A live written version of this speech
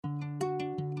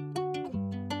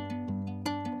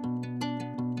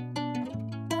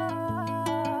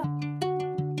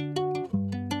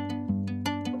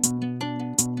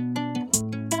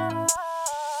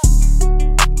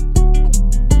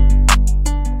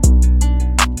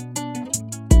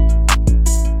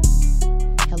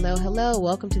Hello,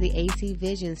 welcome to the AC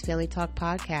Visions Family Talk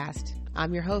Podcast.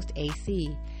 I'm your host,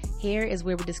 AC. Here is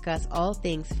where we discuss all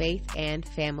things faith and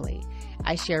family.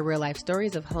 I share real life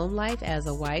stories of home life as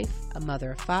a wife, a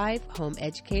mother of 5, home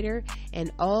educator,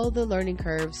 and all the learning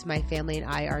curves my family and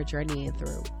I are journeying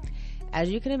through. As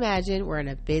you can imagine, we're in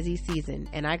a busy season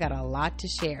and I got a lot to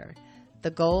share.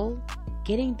 The goal?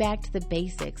 Getting back to the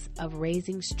basics of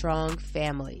raising strong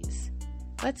families.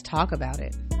 Let's talk about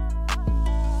it.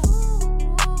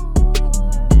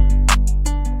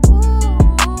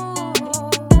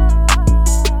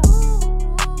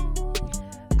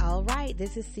 All right,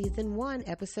 this is season 1,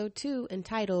 episode 2,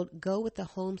 entitled Go with the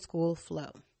Homeschool Flow.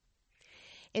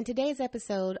 In today's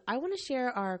episode, I want to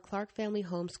share our Clark Family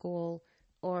Homeschool,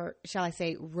 or shall I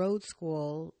say road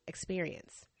school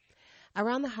experience.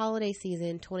 Around the holiday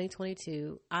season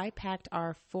 2022, I packed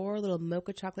our 4 little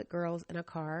mocha chocolate girls in a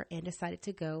car and decided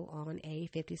to go on a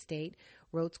 50-state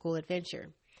road school adventure.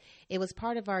 It was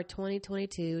part of our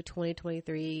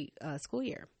 2022-2023 school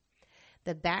year.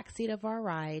 The backseat of our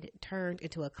ride turned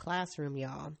into a classroom,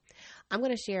 y'all. I'm going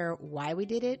to share why we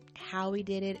did it, how we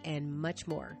did it, and much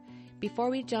more. Before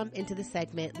we jump into the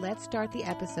segment, let's start the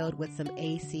episode with some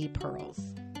AC pearls.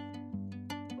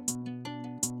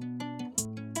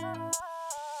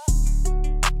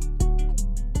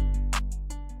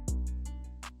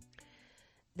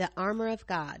 The armor of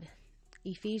God,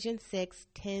 Ephesians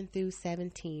 6:10 through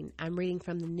 17. I'm reading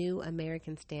from the New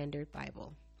American Standard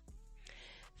Bible.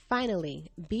 Finally,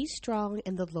 be strong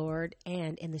in the Lord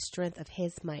and in the strength of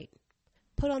his might.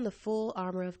 Put on the full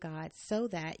armor of God so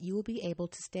that you will be able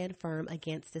to stand firm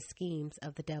against the schemes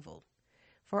of the devil.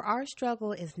 For our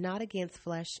struggle is not against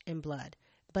flesh and blood,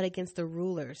 but against the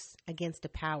rulers, against the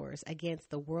powers,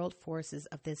 against the world forces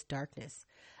of this darkness,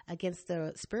 against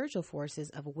the spiritual forces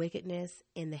of wickedness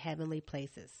in the heavenly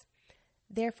places.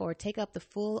 Therefore, take up the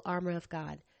full armor of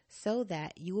God, so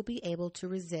that you will be able to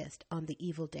resist on the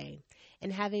evil day,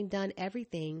 and having done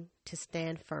everything, to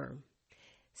stand firm.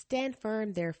 Stand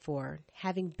firm, therefore,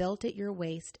 having belted your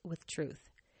waist with truth,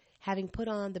 having put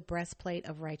on the breastplate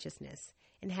of righteousness,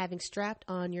 and having strapped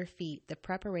on your feet the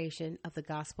preparation of the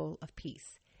gospel of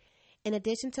peace. In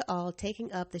addition to all,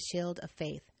 taking up the shield of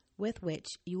faith, with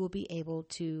which you will be able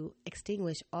to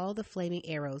extinguish all the flaming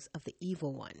arrows of the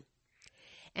evil one.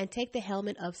 And take the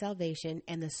helmet of salvation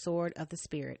and the sword of the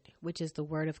Spirit, which is the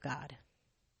word of God.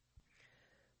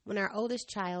 When our oldest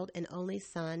child and only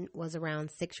son was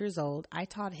around 6 years old, I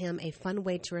taught him a fun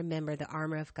way to remember the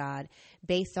armor of God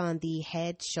based on the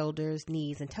head, shoulders,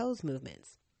 knees, and toes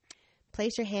movements.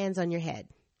 Place your hands on your head.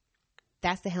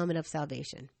 That's the helmet of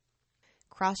salvation.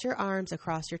 Cross your arms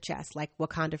across your chest like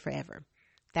Wakanda forever.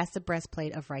 That's the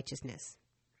breastplate of righteousness.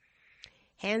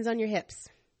 Hands on your hips.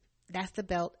 That's the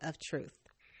belt of truth.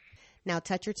 Now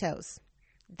touch your toes.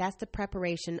 That's the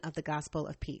preparation of the gospel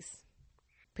of peace.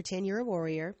 Pretend you're a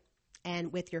warrior,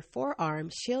 and with your forearm,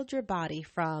 shield your body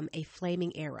from a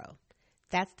flaming arrow.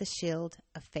 That's the shield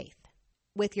of faith.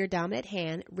 With your dominant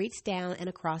hand, reach down and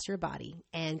across your body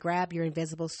and grab your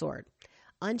invisible sword.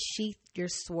 Unsheath your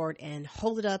sword and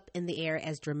hold it up in the air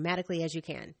as dramatically as you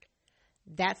can.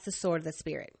 That's the sword of the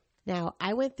Spirit. Now,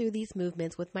 I went through these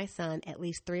movements with my son at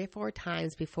least 3 or 4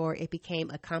 times before it became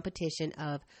a competition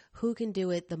of who can do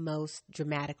it the most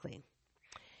dramatically.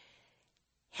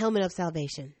 Helmet of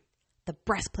salvation, the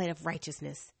breastplate of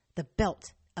righteousness, the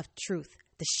belt of truth,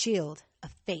 the shield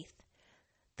of faith,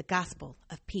 the gospel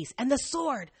of peace, and the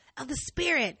sword of the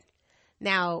Spirit.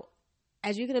 Now,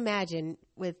 as you can imagine,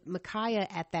 with Micaiah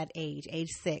at that age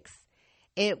 6,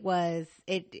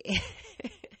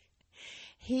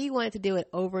 he wanted to do it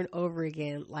over and over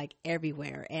again, like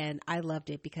everywhere. And I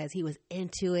loved it because he was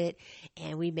into it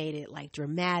and we made it like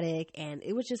dramatic and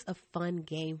it was just a fun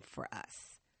game for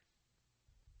us.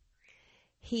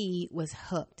 He was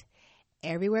hooked.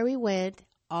 Everywhere we went,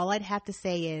 all I'd have to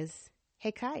say is,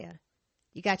 "Hey, Kaya,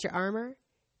 you got your armor?"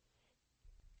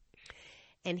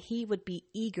 And he would be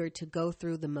eager to go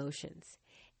through the motions,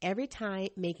 every time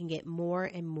making it more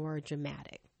and more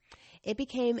dramatic. It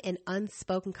became an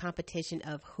unspoken competition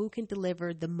of who can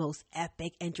deliver the most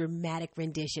epic and dramatic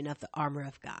rendition of the armor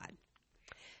of God.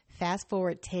 Fast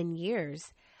forward 10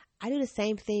 years, I do the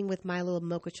same thing with my little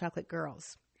mocha chocolate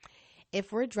girls.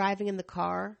 If we're driving in the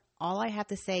car, all I have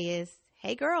to say is,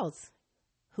 "Hey girls,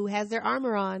 who has their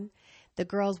armor on?" The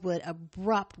girls would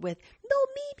erupt with, "No,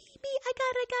 me, I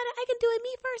got it, I can do it,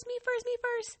 me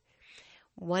first.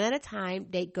 One at a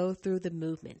time, they'd go through the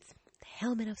movements. The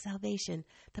helmet of salvation,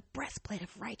 the breastplate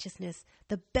of righteousness,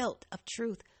 the belt of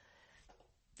truth,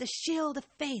 the shield of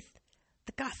faith,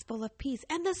 the gospel of peace,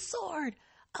 and the sword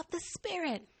of the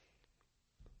Spirit.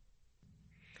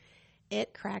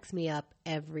 It cracks me up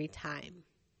every time.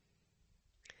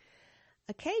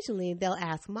 Occasionally, they'll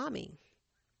ask Mommy,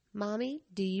 Mommy,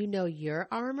 do you know your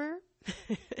armor?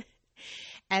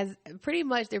 They're pretty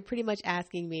much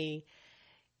asking me,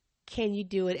 can you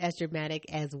do it as dramatic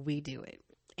as we do it?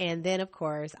 And then, of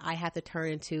course, I have to turn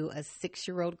into a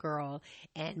 6-year-old girl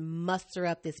and muster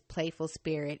up this playful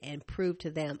spirit and prove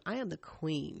to them I am the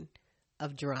queen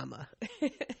of drama.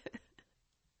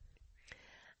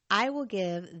 I will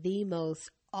give the most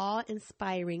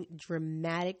awe-inspiring,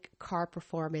 dramatic car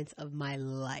performance of my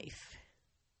life.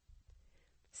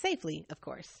 Safely, of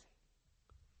course.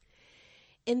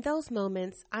 In those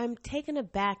moments, I'm taken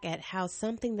aback at how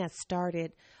something that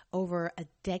started over a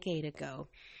decade ago,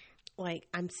 like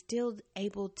I'm still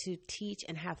able to teach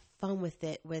and have fun with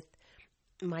it with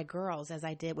my girls as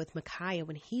I did with Micaiah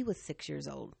when he was 6 years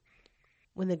old.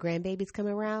 When the grandbabies come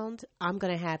around, I'm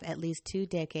going to have at least 2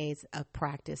 decades of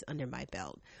practice under my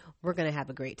belt. We're going to have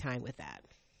a great time with that.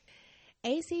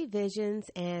 AC Visions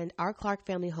and our Clark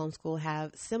Family Homeschool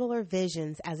have similar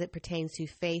visions as it pertains to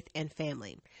faith and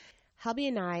family. Hubby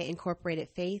and I incorporated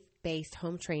faith-based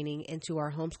home training into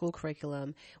our homeschool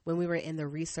curriculum when we were in the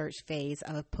research phase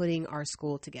of putting our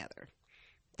school together.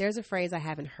 There's a phrase I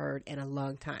haven't heard in a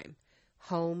long time: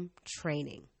 home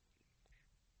training.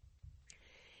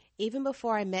 Even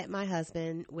before I met my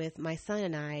husband, with my son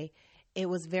and I, it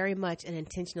was very much an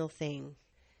intentional thing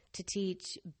to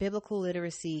teach biblical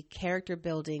literacy, character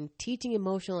building, teaching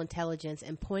emotional intelligence,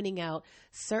 and pointing out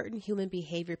certain human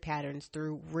behavior patterns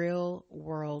through real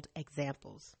world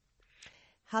examples.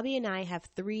 Hubby and I have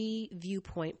 3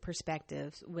 viewpoint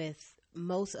perspectives with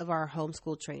most of our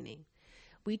homeschool training.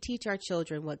 We teach our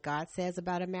children what God says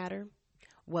about a matter,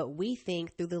 what we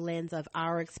think through the lens of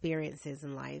our experiences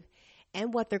in life,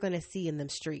 and what they're going to see in them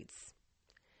streets.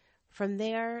 From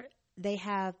there, they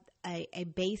have a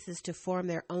basis to form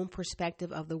their own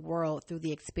perspective of the world through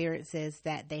the experiences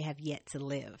that they have yet to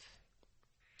live.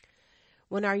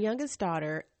 When our youngest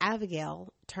daughter,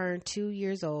 Abigail, turned 2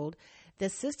 years old, the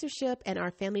sistership and our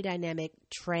family dynamic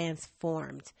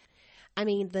transformed.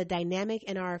 The dynamic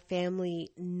in our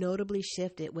family notably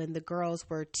shifted when the girls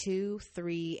were 2,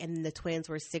 3, and the twins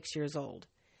were 6 years old.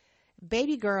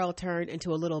 Baby girl turned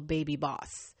into a little baby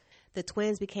boss. The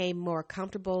twins became more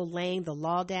comfortable laying the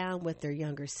law down with their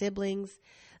younger siblings.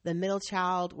 The middle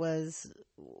child was,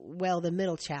 the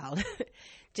middle child,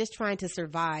 just trying to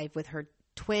survive with her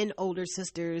twin older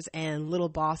sisters and little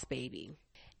boss baby.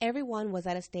 Everyone was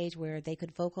at a stage where they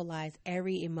could vocalize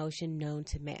every emotion known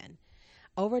to man.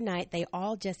 Overnight, they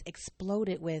all just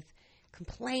exploded with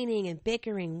complaining and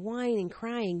bickering, whining,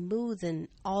 crying, moods, and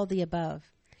all the above.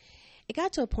 It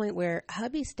got to a point where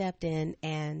hubby stepped in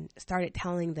and started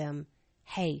telling them,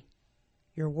 hey,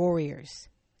 you're warriors.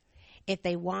 If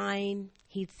they whine,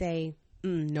 he'd say,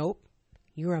 nope,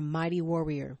 you're a mighty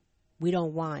warrior. We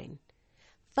don't whine.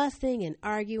 Fussing and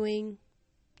arguing,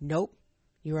 nope,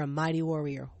 you're a mighty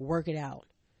warrior. Work it out.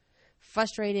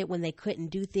 Frustrated when they couldn't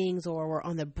do things or were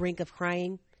on the brink of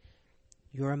crying,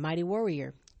 you're a mighty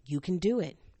warrior. You can do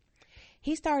it.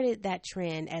 He started that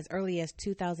trend as early as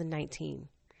 2019.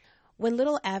 When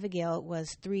little Abigail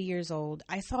was 3 years old,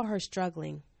 I saw her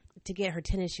struggling to get her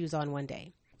tennis shoes on one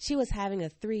day. She was having a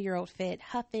 3-year-old fit,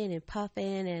 huffing and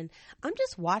puffing, and I'm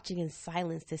just watching in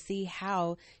silence to see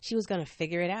how she was going to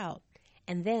figure it out.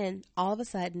 And then, all of a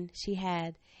sudden, she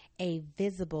had a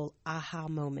visible aha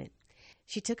moment.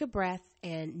 She took a breath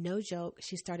and, no joke,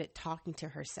 she started talking to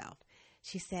herself.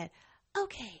 She said,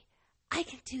 okay, I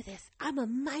can do this. I'm a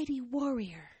mighty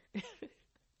warrior.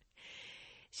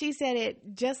 She said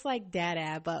it just like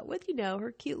Dada, but with,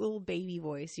 her cute little baby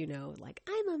voice, like,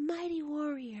 I'm a mighty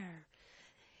warrior.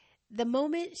 That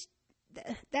moment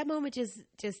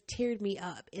just teared me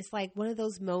up. It's like one of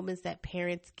those moments that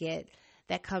parents get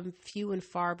that come few and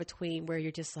far between, where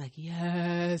you're just like,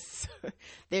 yes,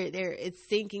 it's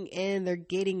sinking in, they're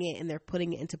getting it, and they're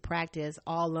putting it into practice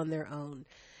all on their own.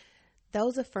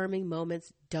 Those affirming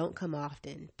moments don't come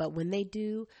often, but when they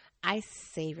do, I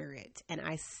savor it and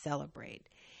I celebrate.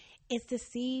 It's the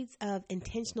seeds of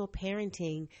intentional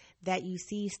parenting that you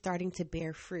see starting to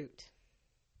bear fruit.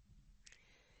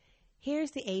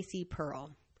 Here's the AC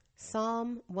Pearl,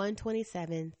 Psalm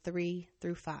 127, 3-5.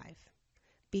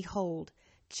 Behold,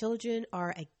 children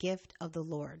are a gift of the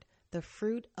Lord. The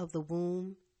fruit of the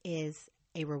womb is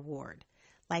a reward.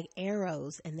 Like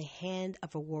arrows in the hand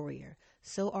of a warrior,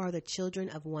 so are the children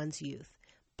of one's youth.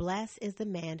 Blessed is the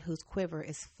man whose quiver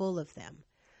is full of them.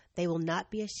 They will not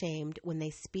be ashamed when they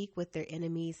speak with their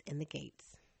enemies in the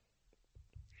gates.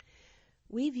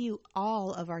 We view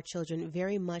all of our children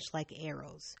very much like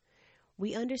arrows.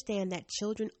 We understand that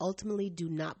children ultimately do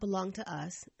not belong to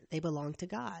us, they belong to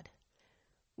God.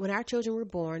 When our children were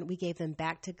born, we gave them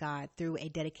back to God through a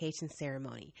dedication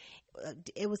ceremony.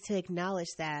 It was to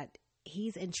acknowledge that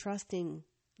He's entrusting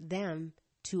them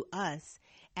to us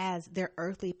as their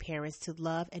earthly parents to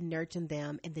love and nurture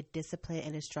them in the discipline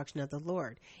and instruction of the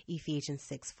Lord, Ephesians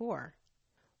 6:4.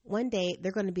 One day,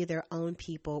 they're going to be their own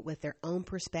people with their own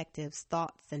perspectives,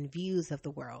 thoughts, and views of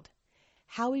the world.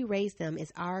 How we raise them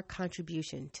is our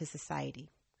contribution to society.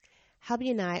 Hubby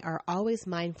and I are always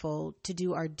mindful to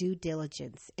do our due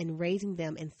diligence in raising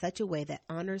them in such a way that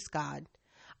honors God,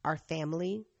 our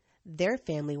family, their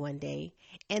family one day,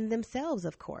 and themselves,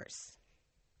 of course.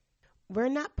 We're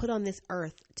not put on this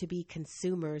earth to be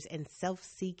consumers and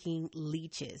self-seeking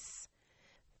leeches.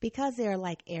 Because they are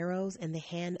like arrows in the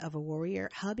hand of a warrior,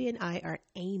 hubby and I are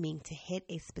aiming to hit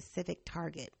a specific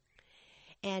target.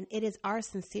 And it is our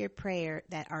sincere prayer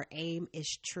that our aim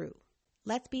is true.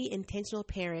 Let's be intentional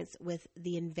parents with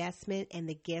the investment and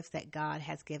the gifts that God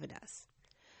has given us.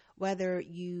 Whether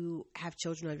you have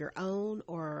children of your own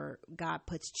or God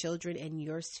puts children in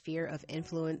your sphere of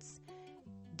influence,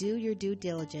 do your due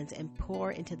diligence and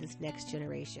pour into this next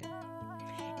generation.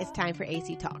 It's time for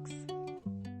AC Talks.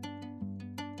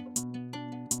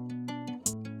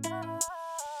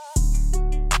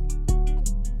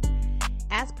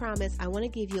 As promised, I want to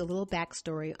give you a little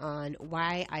backstory on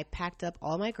why I packed up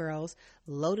all my girls,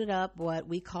 loaded up what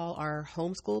we call our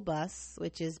homeschool bus,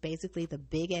 which is basically the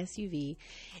big SUV,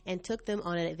 and took them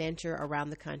on an adventure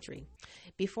around the country.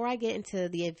 Before I get into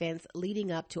the events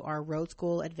leading up to our road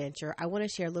school adventure, I want to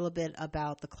share a little bit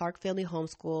about the Clark Family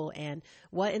Homeschool and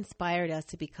what inspired us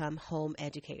to become home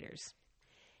educators.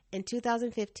 In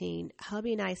 2015,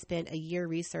 hubby and I spent a year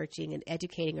researching and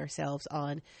educating ourselves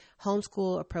on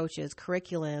homeschool approaches,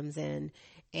 curriculums,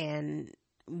 and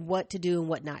what to do and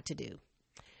what not to do.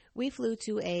 We flew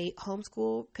to a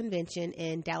homeschool convention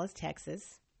in Dallas,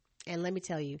 Texas, and let me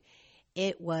tell you,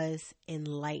 it was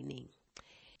enlightening.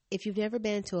 If you've never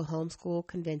been to a homeschool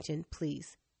convention,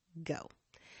 please go.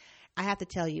 I have to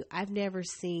tell you, I've never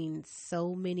seen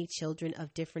so many children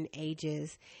of different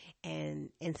ages and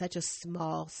in such a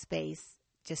small space,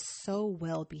 just so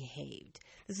well behaved.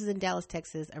 This was in Dallas,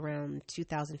 Texas around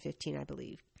 2015, I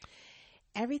believe.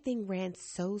 Everything ran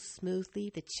so smoothly.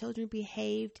 The children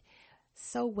behaved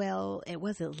so well. It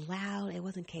wasn't loud. It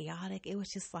wasn't chaotic. It was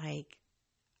just like,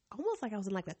 almost like I was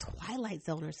in like the Twilight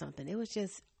Zone or something. It was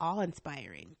just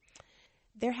awe-inspiring.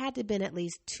 There had to have been at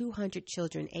least 200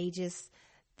 children ages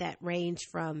that ranged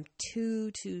from 2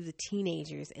 to the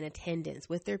teenagers in attendance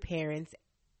with their parents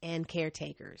and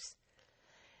caretakers.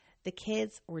 The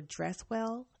kids were dressed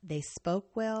well, they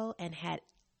spoke well, and had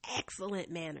excellent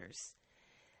manners.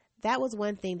 That was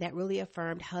one thing that really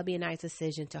affirmed hubby and I's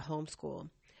decision to homeschool.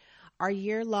 Our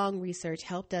year-long research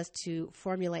helped us to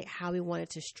formulate how we wanted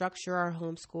to structure our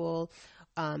homeschool,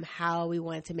 how we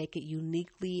wanted to make it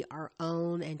uniquely our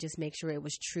own and just make sure it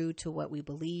was true to what we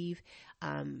believe,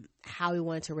 how we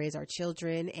wanted to raise our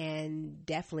children, and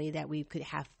definitely that we could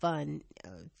have fun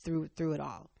through it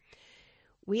all.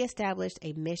 We established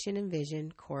a mission and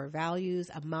vision, core values,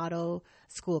 a motto,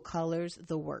 school colors,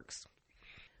 the works.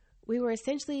 We were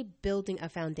essentially building a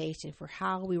foundation for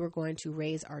how we were going to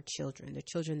raise our children, the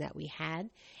children that we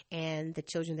had and the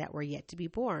children that were yet to be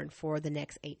born for the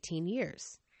next 18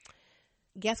 years.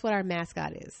 Guess what our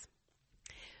mascot is?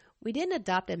 We didn't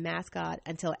adopt a mascot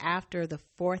until after the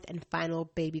fourth and final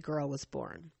baby girl was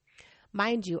born.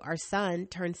 Mind you, our son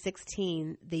turned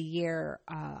 16 the year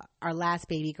our last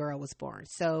baby girl was born.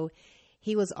 So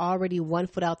he was already 1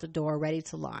 foot out the door, ready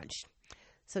to launch.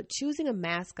 So choosing a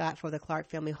mascot for the Clark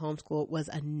Family Homeschool was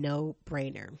a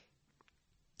no-brainer.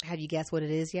 Have you guessed what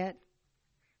it is yet?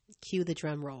 Cue the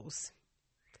drum rolls.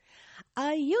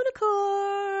 A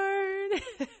unicorn!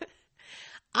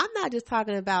 I'm not just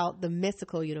talking about the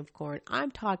mystical unicorn.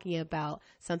 I'm talking about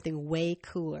something way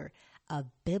cooler, a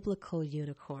biblical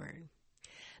unicorn.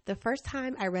 The first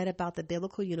time I read about the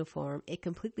biblical unicorn, it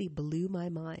completely blew my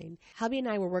mind. Hubby and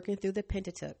I were working through the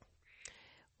Pentateuch.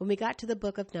 When we got to the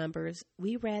book of Numbers,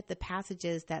 we read the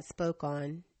passages that spoke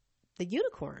on the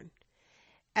unicorn.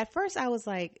 At first I was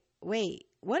like, wait,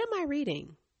 what am I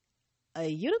reading? A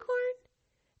unicorn?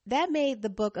 That made the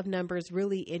book of Numbers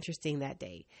really interesting that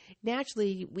day.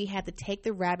 Naturally, we had to take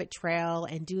the rabbit trail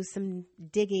and do some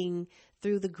digging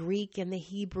through the Greek and the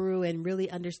Hebrew and really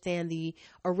understand the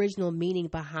original meaning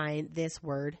behind this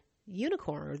word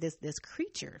unicorn or this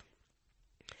creature.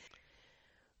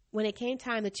 When it came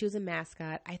time to choose a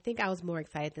mascot, I think I was more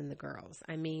excited than the girls.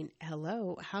 I mean,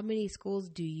 hello, how many schools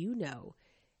do you know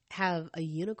have a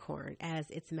unicorn as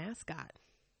its mascot?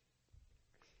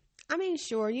 I mean,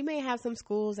 sure, you may have some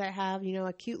schools that have,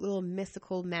 a cute little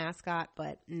mystical mascot,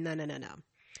 but no, no, no, no.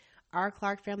 Our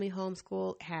Clark Family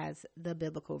Homeschool has the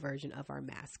biblical version of our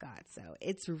mascot, so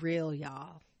it's real,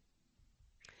 y'all.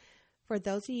 For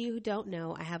those of you who don't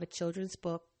know, I have a children's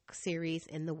book series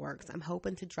in the works. I'm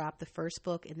hoping to drop the first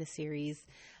book in the series,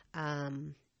 but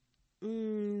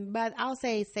I'll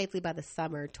say safely by the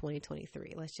summer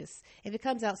 2023. If it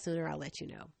comes out sooner, I'll let you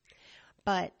know.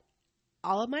 But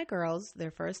all of my girls,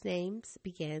 their first names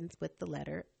begins with the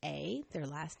letter A. Their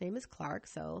last name is Clark,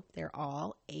 so they're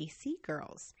all AC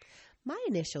girls. My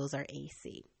initials are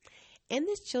AC. In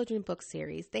this children's book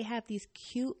series, they have these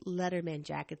cute Letterman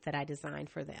jackets that I designed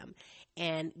for them.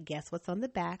 And guess what's on the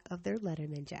back of their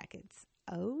Letterman jackets?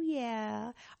 Oh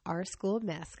yeah, our school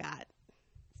mascot.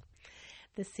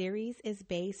 The series is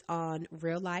based on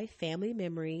real life family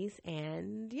memories,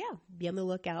 and yeah, be on the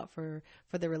lookout for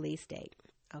the release date.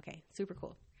 Okay, super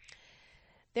cool.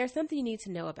 There's something you need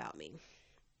to know about me.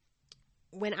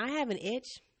 When I have an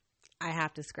itch, I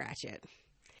have to scratch it.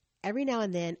 Every now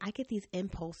and then, I get these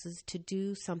impulses to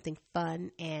do something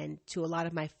fun and, to a lot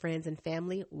of my friends and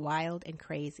family, wild and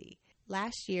crazy.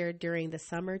 Last year, during the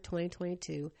summer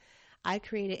 2022, I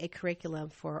created a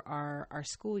curriculum for our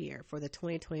school year, for the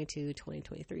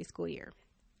 2022-2023 school year.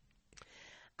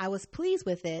 I was pleased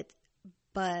with it,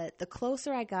 but the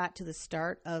closer I got to the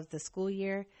start of the school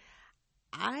year,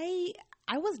 I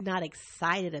was not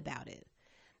excited about it.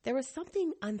 There was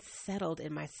something unsettled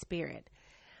in my spirit.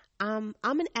 I'm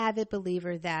an avid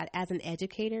believer that as an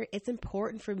educator, it's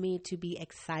important for me to be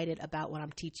excited about what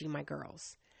I'm teaching my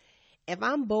girls. If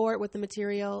I'm bored with the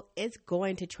material, it's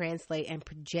going to translate and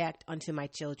project onto my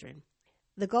children.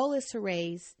 The goal is to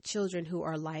raise children who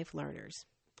are life learners.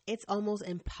 It's almost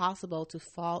impossible to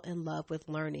fall in love with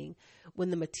learning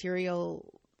when the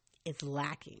material is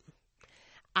lacking.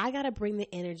 I got to bring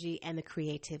the energy and the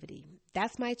creativity.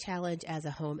 That's my challenge as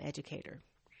a home educator.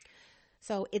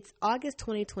 So it's August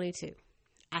 2022.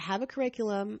 I have a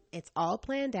curriculum. It's all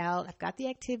planned out. I've got the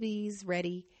activities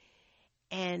ready.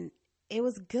 And it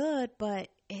was good, but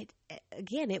it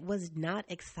was not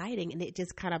exciting. And it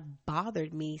just kind of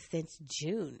bothered me since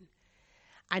June.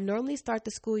 I normally start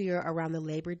the school year around the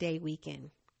Labor Day weekend.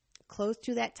 Close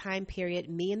to that time period,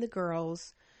 me and the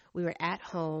girls, we were at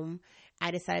home.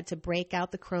 I decided to break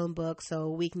out the Chromebook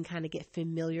so we can kind of get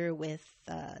familiar with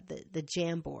the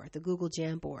Jamboard, the Google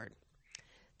Jamboard.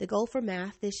 The goal for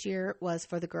math this year was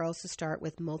for the girls to start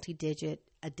with multi-digit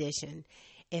addition.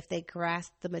 If they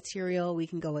grasp the material, we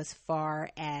can go as far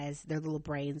as their little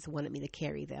brains wanted me to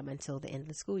carry them until the end of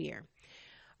the school year.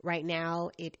 Right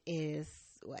now, it is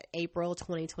April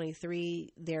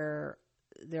 2023. They're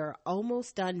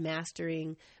almost done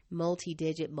mastering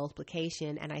multi-digit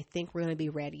multiplication, and I think we're going to be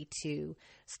ready to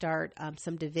start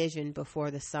some division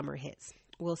before the summer hits.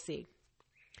 We'll see.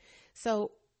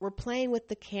 So we're playing with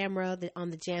the camera on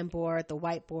the Jamboard, the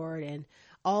whiteboard, and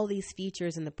all these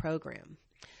features in the program.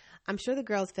 I'm sure the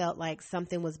girls felt like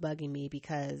something was bugging me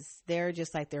because they're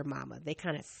just like their mama. They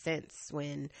kind of sense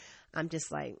when I'm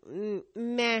just like,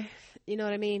 meh, you know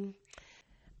what I mean?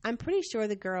 I'm pretty sure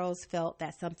the girls felt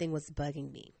that something was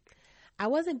bugging me. I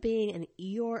wasn't being an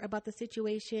Eeyore about the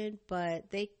situation,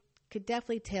 but they could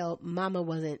definitely tell mama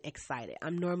wasn't excited.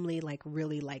 I'm normally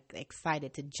really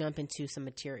excited to jump into some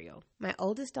material. My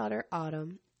oldest daughter,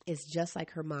 Autumn, is just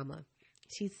like her mama.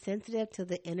 She's sensitive to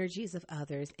the energies of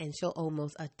others, and she'll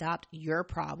almost adopt your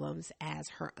problems as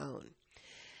her own.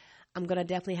 I'm going to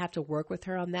definitely have to work with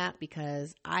her on that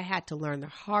because I had to learn the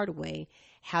hard way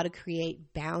how to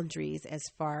create boundaries as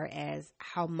far as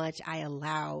how much I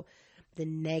allow the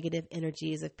negative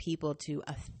energies of people to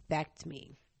affect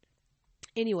me.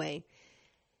 Anyway,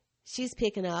 she's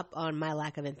picking up on my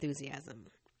lack of enthusiasm.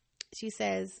 She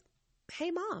says,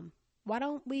 "Hey, Mom, why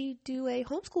don't we do a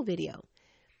homeschool video?"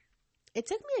 It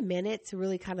took me a minute to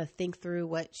really kind of think through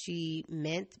what she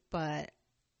meant, but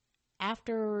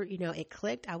after, it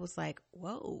clicked, I was like,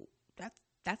 whoa,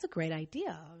 that's a great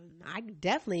idea. I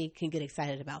definitely can get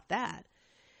excited about that.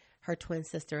 Her twin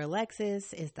sister,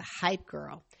 Alexis, is the hype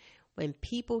girl. When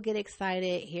people get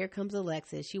excited, here comes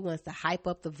Alexis. She wants to hype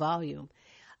up the volume.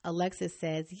 Alexis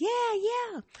says,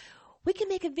 yeah, we can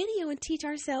make a video and teach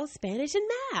ourselves Spanish and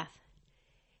math.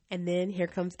 And then here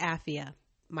comes Afia,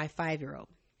 my 5-year-old.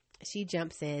 She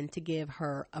jumps in to give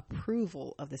her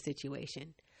approval of the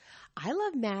situation. I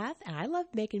love math and I love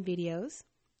making videos.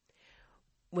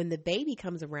 When the baby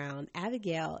comes around,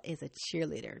 Abigail is a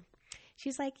cheerleader.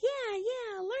 She's like,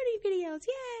 yeah, learning videos,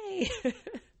 yay.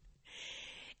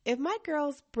 If my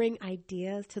girls bring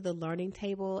ideas to the learning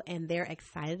table and they're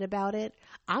excited about it,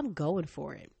 I'm going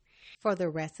for it. For the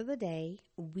rest of the day,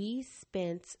 we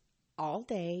spent all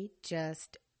day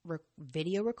just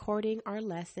video recording our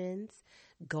lessons,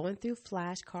 going through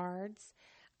flashcards,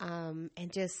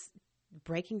 and just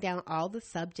breaking down all the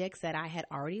subjects that I had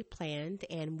already planned,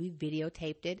 and we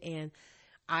videotaped it, and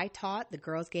I taught, the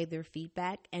girls gave their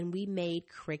feedback, and we made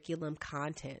curriculum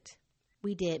content.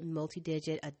 We did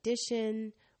multi-digit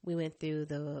addition. We went through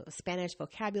the Spanish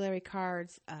vocabulary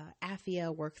cards.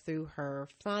 Afia worked through her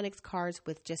phonics cards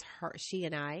with just she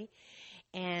and I,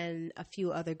 and a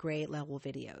few other grade level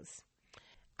videos.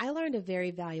 I learned a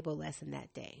very valuable lesson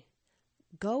that day.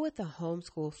 Go with the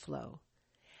homeschool flow.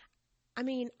 I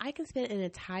mean, I can spend an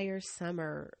entire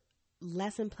summer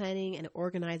lesson planning and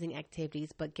organizing activities,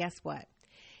 but guess what?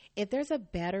 If there's a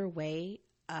better way,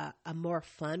 a more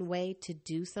fun way to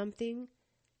do something,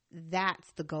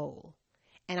 that's the goal.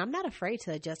 And I'm not afraid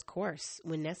to adjust course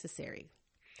when necessary.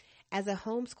 As a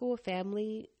homeschool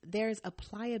family, there's a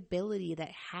pliability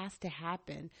that has to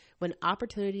happen when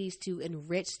opportunities to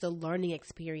enrich the learning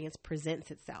experience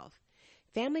presents itself.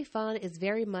 Family fun is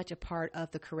very much a part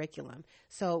of the curriculum,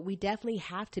 so we definitely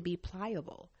have to be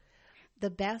pliable. The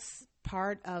best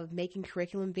part of making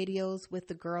curriculum videos with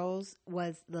the girls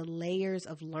was the layers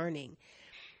of learning.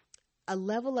 A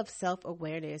level of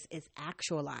self-awareness is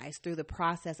actualized through the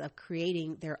process of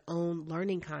creating their own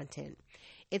learning content.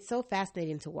 It's so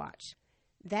fascinating to watch.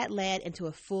 That led into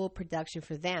a full production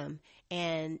for them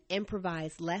and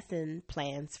improvised lesson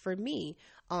plans for me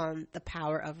on the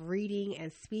power of reading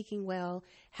and speaking well,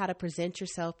 how to present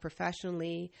yourself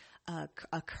professionally,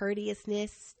 a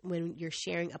courteousness when you're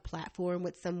sharing a platform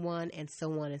with someone, and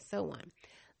so on and so on.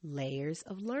 Layers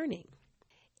of learning.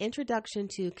 Introduction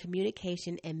to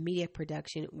communication and media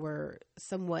production were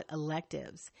somewhat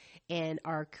electives in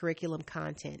our curriculum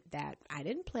content that I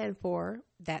didn't plan for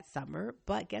that summer,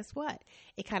 but guess what?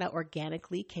 It kind of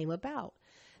organically came about.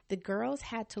 The girls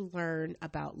had to learn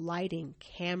about lighting,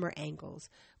 camera angles,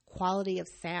 quality of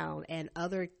sound, and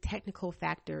other technical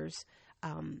factors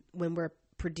when we're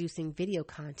producing video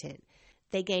content.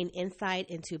 They gain insight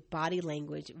into body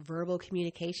language, verbal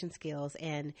communication skills,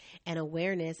 and an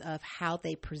awareness of how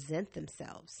they present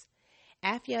themselves.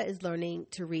 Afia is learning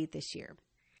to read this year.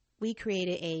 We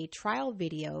created a trial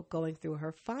video going through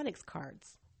her phonics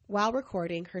cards. While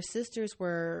recording, her sisters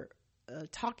were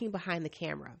talking behind the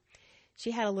camera.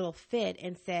 She had a little fit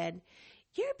and said,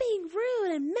 "You're being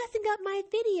rude and messing up my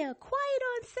video. Quiet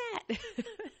on set."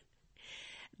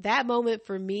 That moment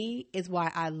for me is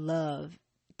why I love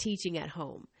teaching at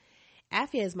home.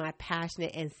 Afia is my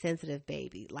passionate and sensitive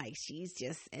baby. Like she's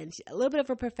a little bit of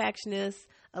a perfectionist,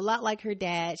 a lot like her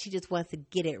dad. She just wants to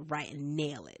get it right and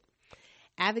nail it.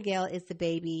 Abigail is the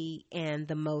baby and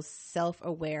the most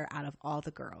self-aware out of all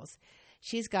the girls.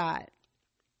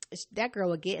 That girl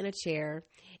will get in a chair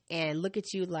and look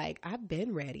at you like, I've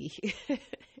been ready.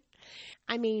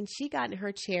 I mean, she got in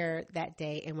her chair that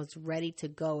day and was ready to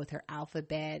go with her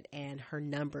alphabet and her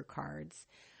number cards.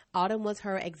 Autumn was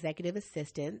her executive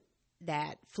assistant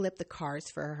that flipped the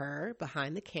cards for her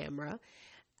behind the camera.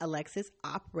 Alexis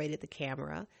operated the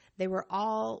camera. They were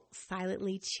all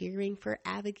silently cheering for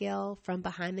Abigail from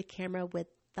behind the camera with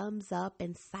thumbs up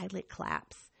and silent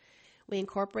claps. We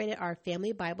incorporated our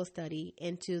family Bible study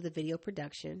into the video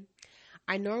production.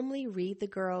 I normally read the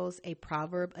girls a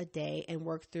proverb a day and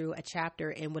work through a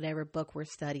chapter in whatever book we're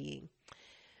studying.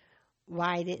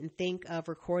 Why I didn't think of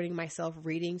recording myself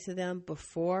reading to them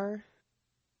before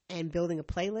and building a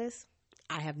playlist,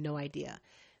 I have no idea.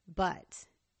 But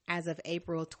as of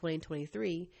April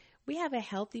 2023, we have a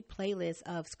healthy playlist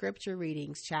of scripture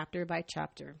readings chapter by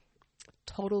chapter.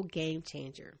 Total game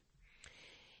changer.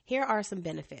 Here are some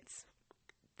benefits.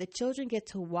 The children get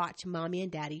to watch mommy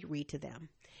and daddy read to them.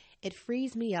 It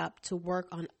frees me up to work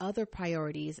on other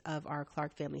priorities of our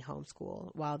Clark Family Homeschool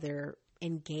while they're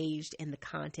engaged in the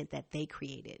content that they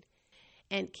created.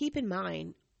 And keep in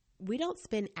mind, we don't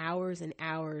spend hours and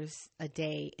hours a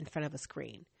day in front of a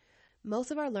screen.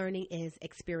 Most of our learning is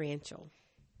experiential.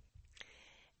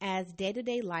 As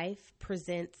day-to-day life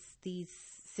presents these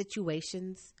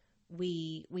situations,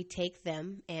 we take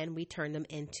them and we turn them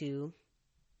into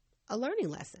a learning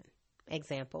lesson.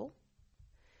 Example,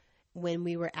 when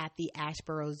we were at the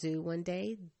Ashboro Zoo one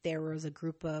day, there was a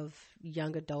group of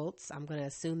young adults. I'm going to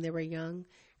assume they were young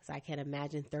because I can't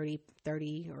imagine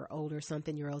 30 or older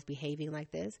something-year-olds behaving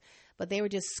like this. But they were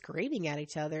just screaming at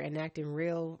each other and acting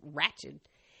real ratchet.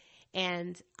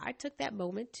 And I took that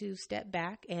moment to step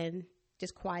back and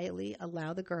just quietly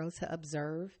allow the girls to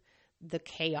observe the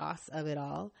chaos of it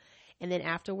all. And then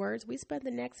afterwards, we spent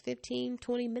the next 15,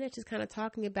 20 minutes just kind of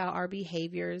talking about our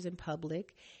behaviors in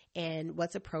public and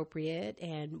what's appropriate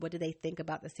and what do they think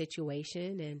about the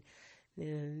situation and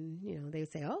And, they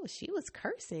would say, oh, she was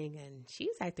cursing and she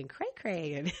was acting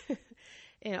cray-cray. And,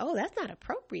 and oh, that's not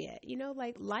appropriate.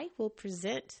 Like life will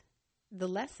present the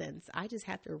lessons. I just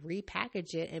have to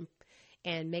repackage it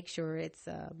and make sure it's,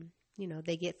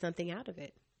 they get something out of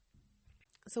it.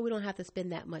 So we don't have to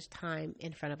spend that much time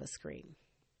in front of a screen.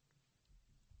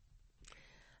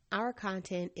 Our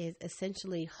content is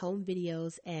essentially home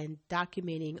videos and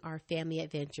documenting our family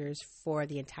adventures for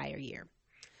the entire year.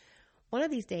 One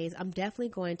of these days, I'm definitely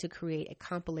going to create a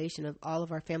compilation of all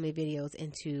of our family videos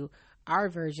into our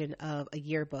version of a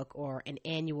yearbook or an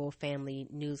annual family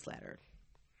newsletter.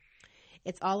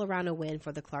 It's all around a win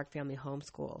for the Clark Family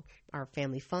Homeschool, our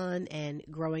family fun, and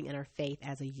growing in our faith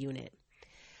as a unit.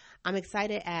 I'm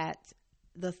excited at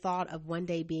the thought of one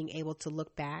day being able to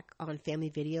look back on family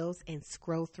videos and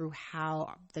scroll through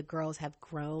how the girls have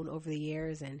grown over the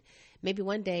years, and maybe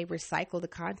one day recycle the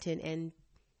content and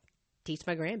teach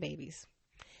my grandbabies.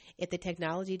 If the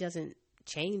technology doesn't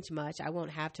change much, I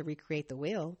won't have to recreate the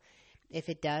wheel. If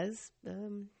it does,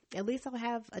 at least I'll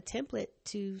have a template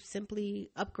to simply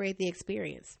upgrade the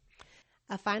experience.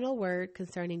 A final word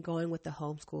concerning going with the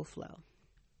homeschool flow.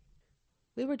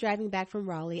 We were driving back from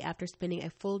Raleigh after spending a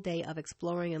full day of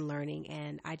exploring and learning,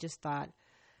 and I just thought,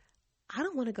 I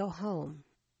don't want to go home.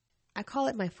 I call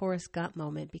it my Forrest Gump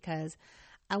moment because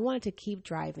I wanted to keep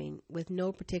driving with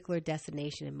no particular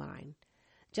destination in mind.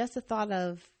 Just the thought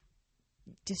of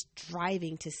just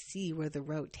driving to see where the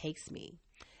road takes me.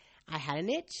 I had an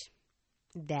itch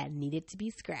that needed to be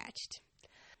scratched.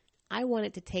 I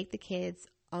wanted to take the kids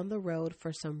on the road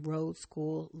for some road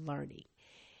school learning.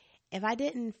 If I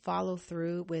didn't follow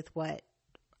through with what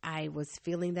I was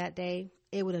feeling that day,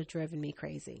 it would have driven me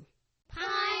crazy.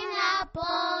 Pineapple!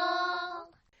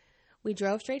 We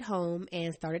drove straight home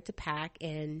and started to pack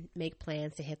and make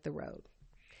plans to hit the road.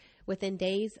 Within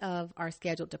days of our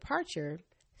scheduled departure,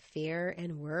 fear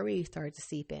and worry started to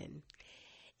seep in.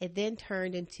 It then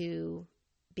turned into,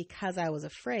 because I was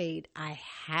afraid, I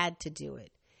had to do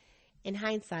it. In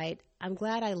hindsight, I'm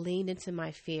glad I leaned into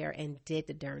my fear and did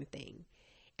the darn thing.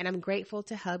 And I'm grateful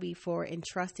to hubby for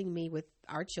entrusting me with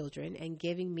our children and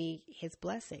giving me his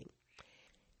blessing.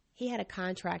 He had a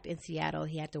contract in Seattle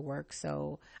he had to work,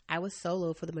 so I was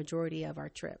solo for the majority of our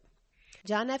trip.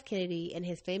 John F. Kennedy, in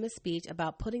his famous speech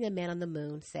about putting a man on the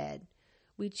moon, said,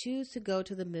 "We choose to go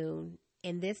to the moon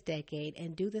in this decade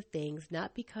and do the things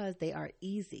not because they are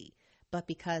easy, but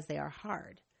because they are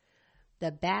hard."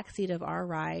 The backseat of our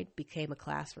ride became a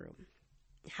classroom.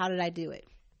 How did I do it?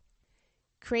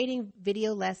 Creating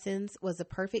video lessons was the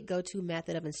perfect go-to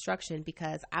method of instruction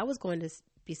because I was going to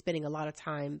be spending a lot of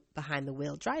time behind the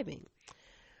wheel driving.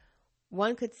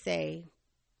 One could say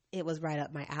it was right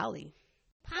up my alley.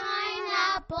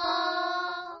 Pineapple!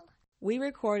 We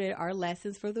recorded our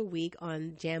lessons for the week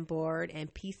on Jamboard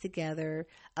and pieced together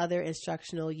other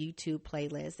instructional YouTube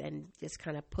playlists and just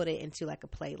kind of put it into like a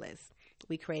playlist.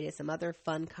 We created some other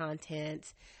fun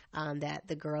content that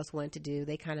the girls wanted to do.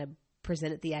 They kind of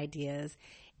presented the ideas.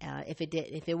 If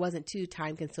it wasn't too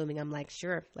time consuming, I'm like,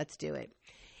 sure, let's do it.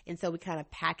 And so we kind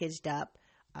of packaged up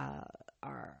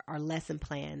our lesson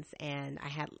plans, and I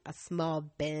had a small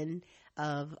bin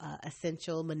of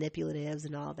essential manipulatives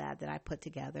and all that I put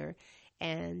together.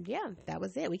 And yeah, that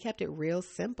was it. We kept it real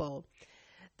simple.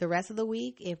 The rest of the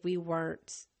week, if we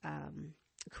weren't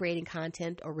creating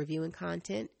content or reviewing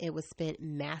content, it was spent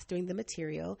mastering the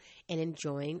material and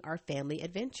enjoying our family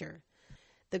adventure.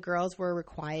 The girls were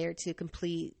required to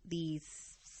complete the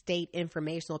state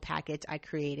informational package I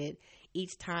created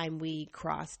each time we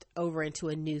crossed over into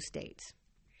a new state.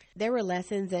 There were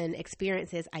lessons and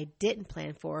experiences I didn't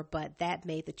plan for, but that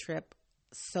made the trip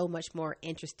so much more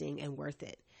interesting and worth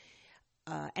it.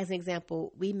 As an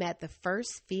example, we met the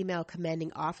first female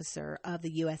commanding officer of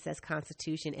the USS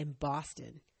Constitution in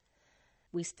Boston.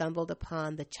 We stumbled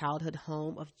upon the childhood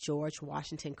home of George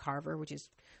Washington Carver, we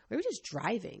were just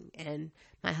driving, and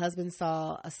my husband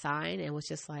saw a sign and was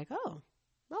just like, oh,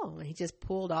 and he just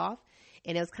pulled off,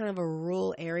 and it was kind of a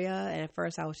rural area, and at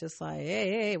first I was just like,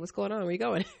 hey, what's going on? Where are you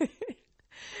going?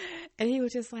 And he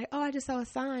was just like, oh, I just saw a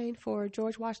sign for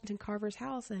George Washington Carver's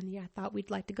house, and yeah, I thought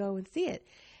we'd like to go and see it.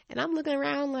 And I'm looking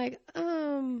around like,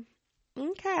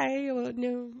 okay,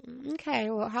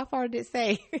 well, how far did it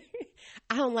say?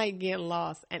 I don't like getting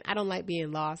lost, and I don't like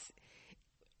being lost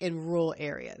in rural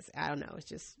areas. I don't know. It's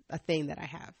just a thing that I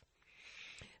have.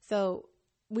 So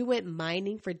we went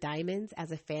mining for diamonds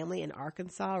as a family in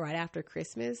Arkansas right after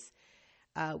Christmas.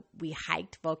 We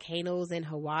hiked volcanoes in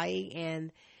Hawaii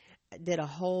and did a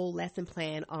whole lesson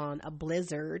plan on a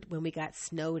blizzard when we got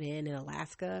snowed in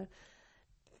Alaska.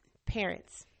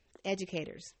 Parents,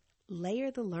 educators, layer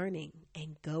the learning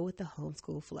and go with the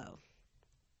homeschool flow.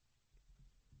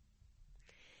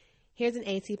 Here's an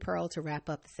AC Pearl to wrap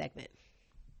up the segment.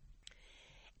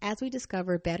 As we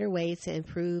discover better ways to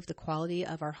improve the quality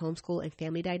of our homeschool and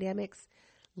family dynamics,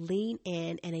 lean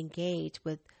in and engage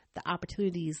with the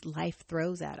opportunities life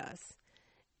throws at us.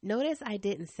 Notice I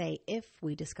didn't say if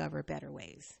we discover better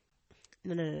ways.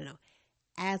 No.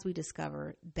 As we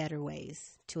discover better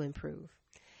ways to improve.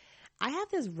 I have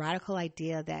this radical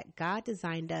idea that God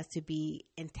designed us to be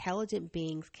intelligent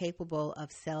beings capable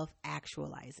of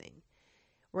self-actualizing.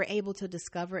 We're able to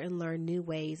discover and learn new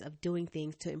ways of doing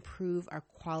things to improve our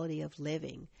quality of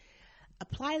living.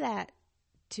 Apply that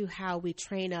to how we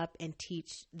train up and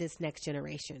teach this next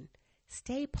generation.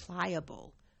 Stay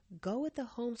pliable. Go with the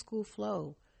homeschool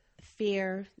flow.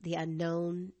 Fear, the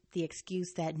unknown, the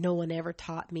excuse that no one ever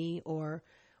taught me, or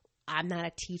I'm not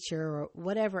a teacher, or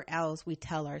whatever else we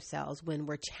tell ourselves when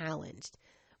we're challenged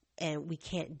and we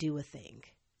can't do a thing.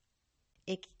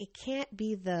 It can't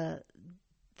be the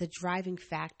driving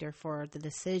factor for the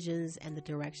decisions and the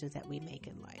directions that we make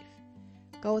in life.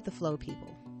 Go with the flow,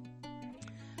 people.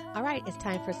 All right, it's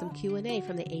time for some Q&A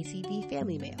from the ACB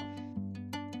Family Mail.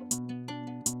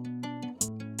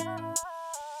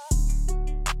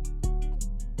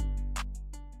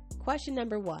 Question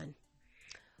number 1.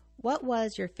 What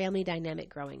was your family dynamic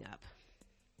growing up?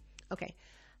 Okay,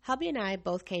 hubby and I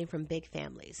both came from big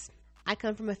families. I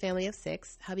come from a family of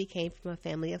 6. Hubby came from a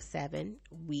family of 7.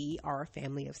 We are a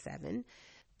family of 7.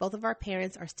 Both of our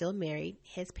parents are still married.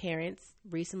 His parents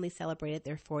recently celebrated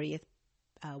their 40th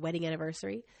wedding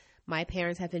anniversary. My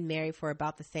parents have been married for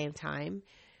about the same time.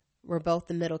 We're both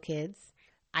the middle kids.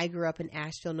 I grew up in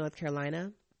Asheville, North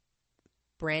Carolina.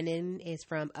 Brandon is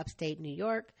from upstate New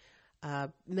York.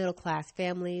 Middle-class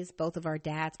families. Both of our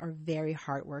dads are very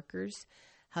hard workers.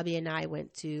 Hubby and I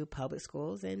went to public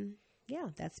schools, and yeah,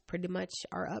 that's pretty much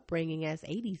our upbringing as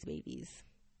 80s babies.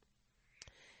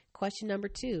 Question number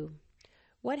 2.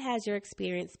 What has your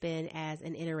experience been as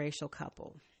an interracial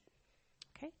couple?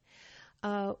 Okay.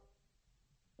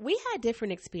 We had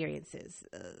different experiences.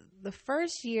 The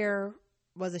first year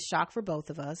was a shock for both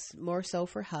of us, more so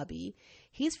for hubby.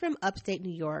 He's from upstate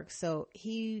New York, so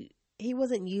he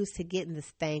wasn't used to getting the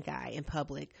stank eye in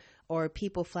public or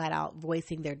people flat out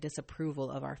voicing their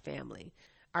disapproval of our family.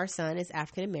 Our son is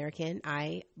African American.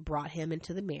 I brought him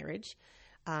into the marriage.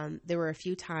 There were a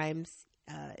few times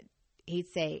he'd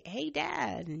say, "Hey,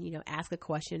 Dad," and ask a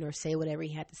question or say whatever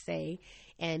he had to say,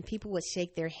 and people would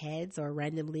shake their heads or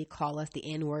randomly call us the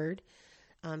N-word.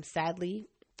 Sadly,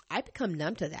 I become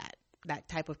numb to that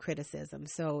type of criticism.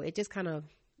 So it just kind of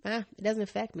it doesn't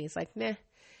affect me. It's like, meh.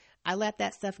 I let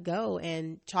that stuff go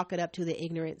and chalk it up to the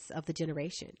ignorance of the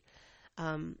generation.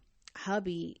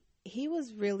 Hubby,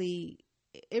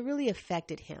 it really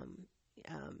affected him.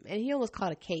 And he almost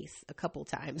caught a case a couple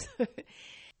times.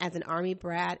 As an Army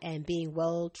brat and being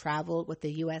well-traveled with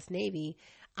the U.S. Navy,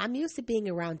 I'm used to being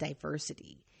around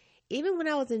diversity. Even when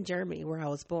I was in Germany, where I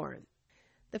was born.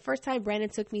 The first time Brandon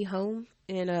took me home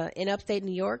in upstate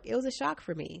New York, it was a shock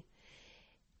for me.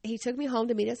 He took me home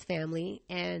to meet his family,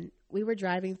 and we were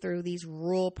driving through these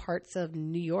rural parts of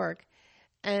New York,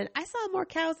 and I saw more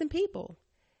cows than people.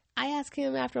 I asked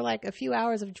him after like a few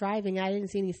hours of driving, I didn't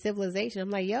see any civilization. I'm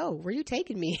like, yo, where you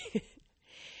taking me?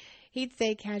 He'd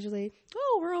say casually,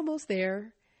 oh, we're almost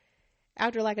there.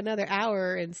 After like another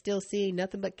hour and still seeing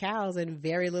nothing but cows and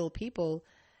very little people,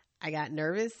 I got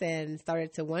nervous and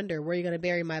started to wonder, where are you going to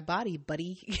bury my body,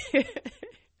 buddy?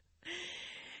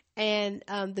 And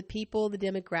the people, the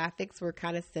demographics were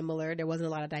kind of similar. There wasn't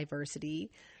a lot of diversity.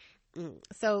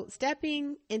 So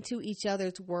stepping into each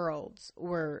other's worlds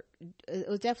it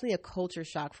was definitely a culture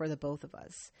shock for the both of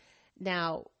us.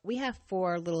 Now, we have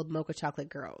 4 little mocha chocolate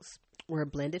girls. We're a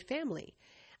blended family.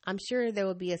 I'm sure there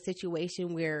will be a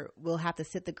situation where we'll have to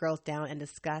sit the girls down and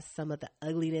discuss some of the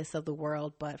ugliness of the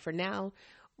world. But for now,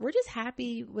 we're just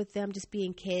happy with them just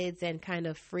being kids and kind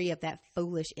of free of that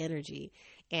foolish energy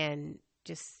and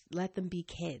just let them be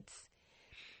kids.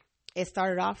 It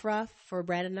started off rough for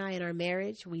Brad and I in our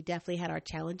marriage. We definitely had our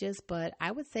challenges, but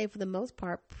I would say for the most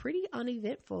part, pretty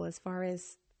uneventful as far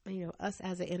as, us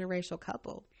as an interracial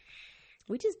couple.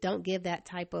 We just don't give that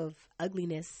type of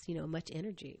ugliness, much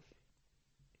energy.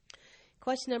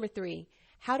 Question number 3,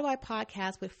 how do I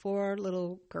podcast with 4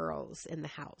 little girls in the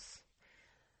house?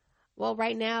 Well,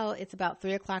 right now it's about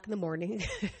 3:00 in the morning.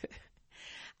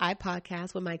 I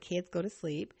podcast when my kids go to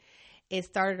sleep. I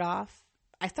started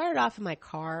off in my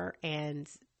car, and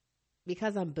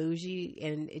because I'm bougie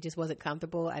and it just wasn't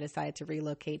comfortable, I decided to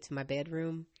relocate to my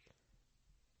bedroom.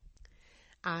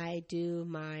 I do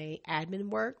my admin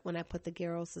work when I put the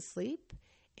girls to sleep.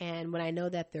 And when I know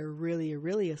that they're really,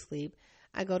 really asleep,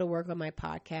 I go to work on my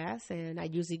podcast, and I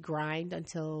usually grind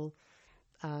until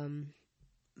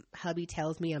hubby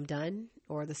tells me I'm done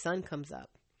or the sun comes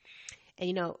up.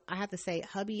 And, I have to say,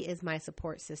 hubby is my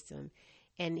support system,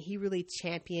 and he really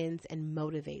champions and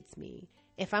motivates me.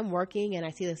 If I'm working and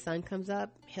I see the sun comes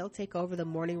up, he'll take over the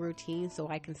morning routine so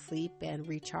I can sleep and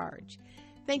recharge.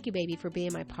 Thank you, baby, for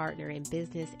being my partner in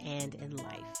business and in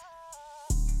life.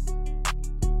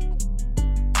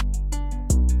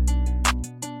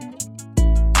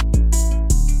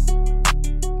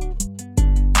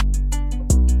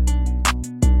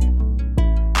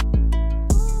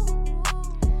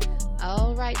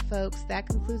 Folks, that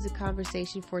concludes the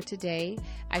conversation for today.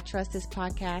 I trust this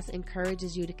podcast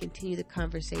encourages you to continue the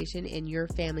conversation in your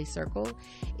family circle.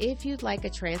 If you'd like a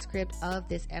transcript of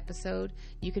this episode,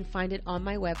 you can find it on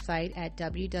my website at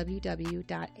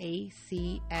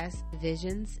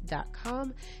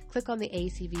www.acsvisions.com. Click on the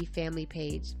ACV family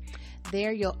page.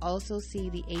 There you'll also see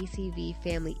the ACV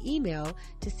family email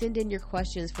to send in your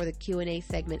questions for the Q&A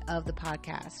segment of the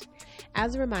podcast.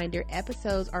 As a reminder,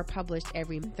 episodes are published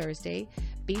every Thursday.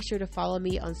 Be sure to follow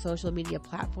me on social media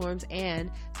platforms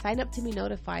and sign up to be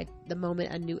notified the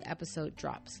moment a new episode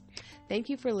drops. Thank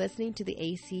you for listening to the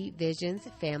AC Visions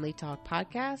Family Talk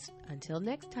podcast. Until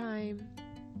next time.